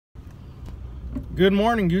Good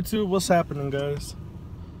morning, YouTube. What's happening, guys?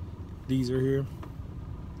 These are here.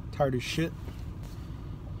 Tired as shit.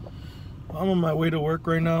 I'm on my way to work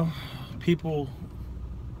right now. People,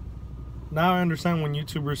 now I understand when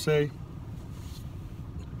YouTubers say,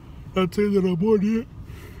 not saying that I'm on yet,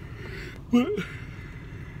 but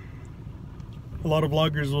a lot of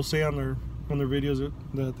vloggers will say on their videos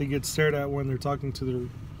that they get stared at when they're talking to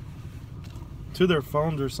their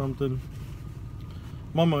phones or something.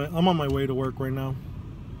 I'm on my way to work right now,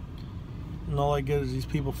 and all I get is these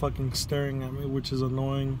people fucking staring at me, which is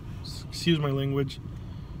annoying. Excuse my language,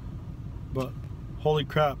 but holy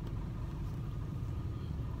crap,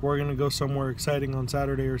 we're gonna go somewhere exciting on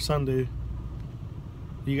Saturday or Sunday.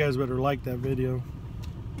 You guys better like that video,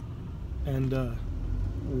 and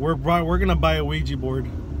we're gonna buy a Ouija board,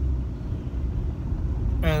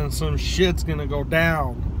 and some shit's gonna go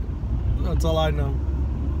down. That's all I know.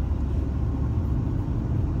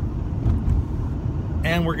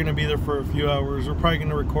 And we're gonna be there for a few hours. We're probably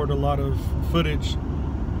gonna record a lot of footage.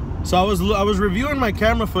 So I was reviewing my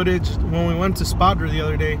camera footage when we went to Spotter the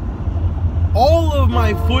other day. All of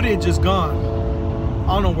my footage is gone.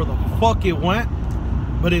 I don't know where the fuck it went,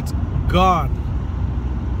 but it's gone.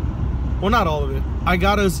 Well, not all of it. I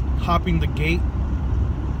got us hopping the gate,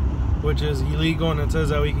 which is illegal, and it says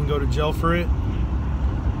that we can go to jail for it.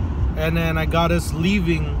 And then I got us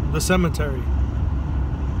leaving the cemetery.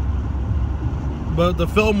 But the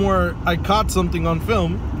film where I caught something on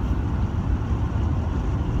film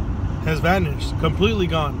has vanished, completely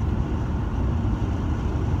gone.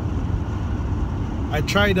 I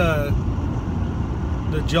tried the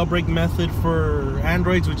jailbreak method for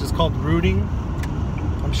Androids, which is called rooting.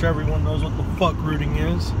 I'm sure everyone knows what the fuck rooting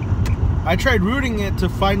is. I tried rooting it to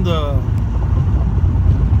find the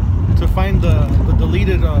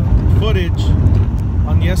deleted footage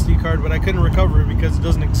on the SD card, but I couldn't recover it because it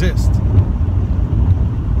doesn't exist.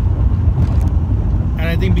 And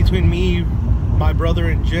I think between me, my brother,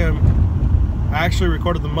 and Jim, I actually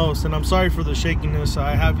recorded the most. And I'm sorry for the shakiness.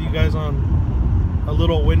 I have you guys on a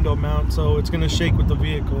little window mount, so it's gonna shake with the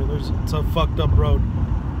vehicle. It's a fucked up road.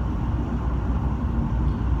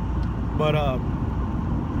 But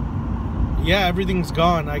yeah, everything's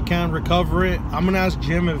gone. I can't recover it. I'm gonna ask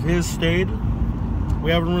Jim if his stayed. We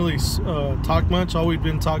haven't really talked much. All we've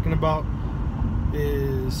been talking about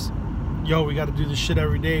is, yo, we got to do this shit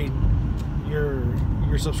every day.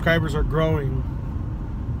 Your subscribers are growing.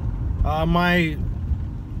 My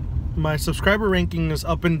subscriber ranking is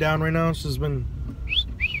up and down right now. It's just been,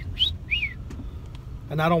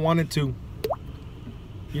 and I don't want it to,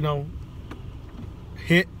 you know,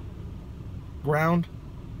 hit ground.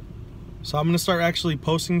 So I'm gonna start actually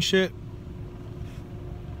posting shit.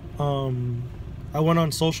 I went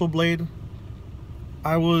on Social Blade.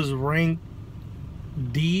 I was ranked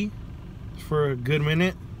D for a good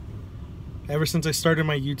minute. Ever since I started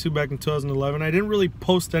my YouTube back in 2011, I didn't really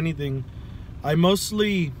post anything. I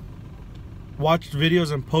mostly watched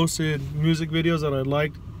videos and posted music videos that I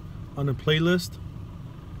liked on a playlist.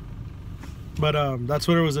 But that's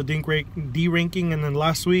what it was, a D ranking. And then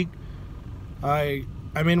last week, I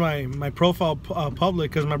made my profile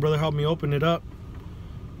public because my brother helped me open it up,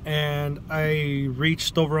 and I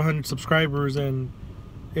reached over 100 subscribers, and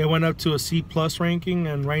it went up to a C+ ranking,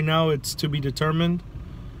 and right now it's to be determined.